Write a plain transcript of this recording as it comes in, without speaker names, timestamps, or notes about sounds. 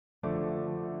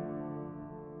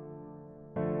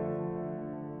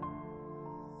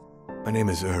My name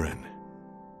is Urin.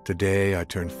 Today I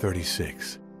turned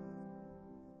 36.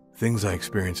 Things I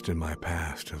experienced in my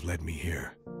past have led me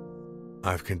here.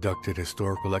 I've conducted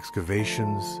historical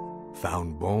excavations,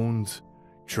 found bones,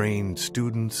 trained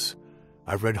students.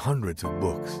 I've read hundreds of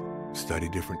books,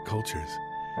 studied different cultures,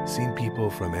 seen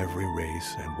people from every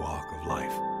race and walk of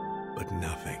life. But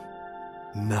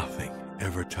nothing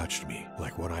ever touched me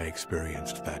like what I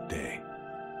experienced that day.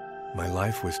 My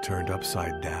life was turned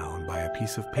upside down by a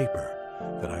piece of paper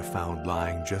that I found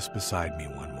lying just beside me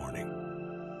one morning.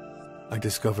 I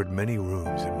discovered many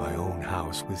rooms in my own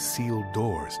house with sealed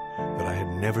doors that I had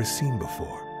never seen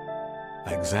before.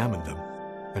 I examined them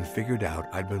and figured out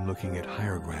I'd been looking at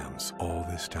hierograms all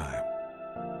this time.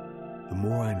 The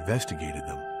more I investigated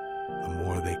them, the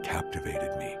more they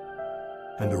captivated me.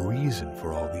 And the reason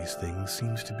for all these things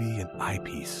seems to be an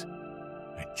eyepiece.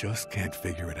 I just can't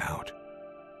figure it out.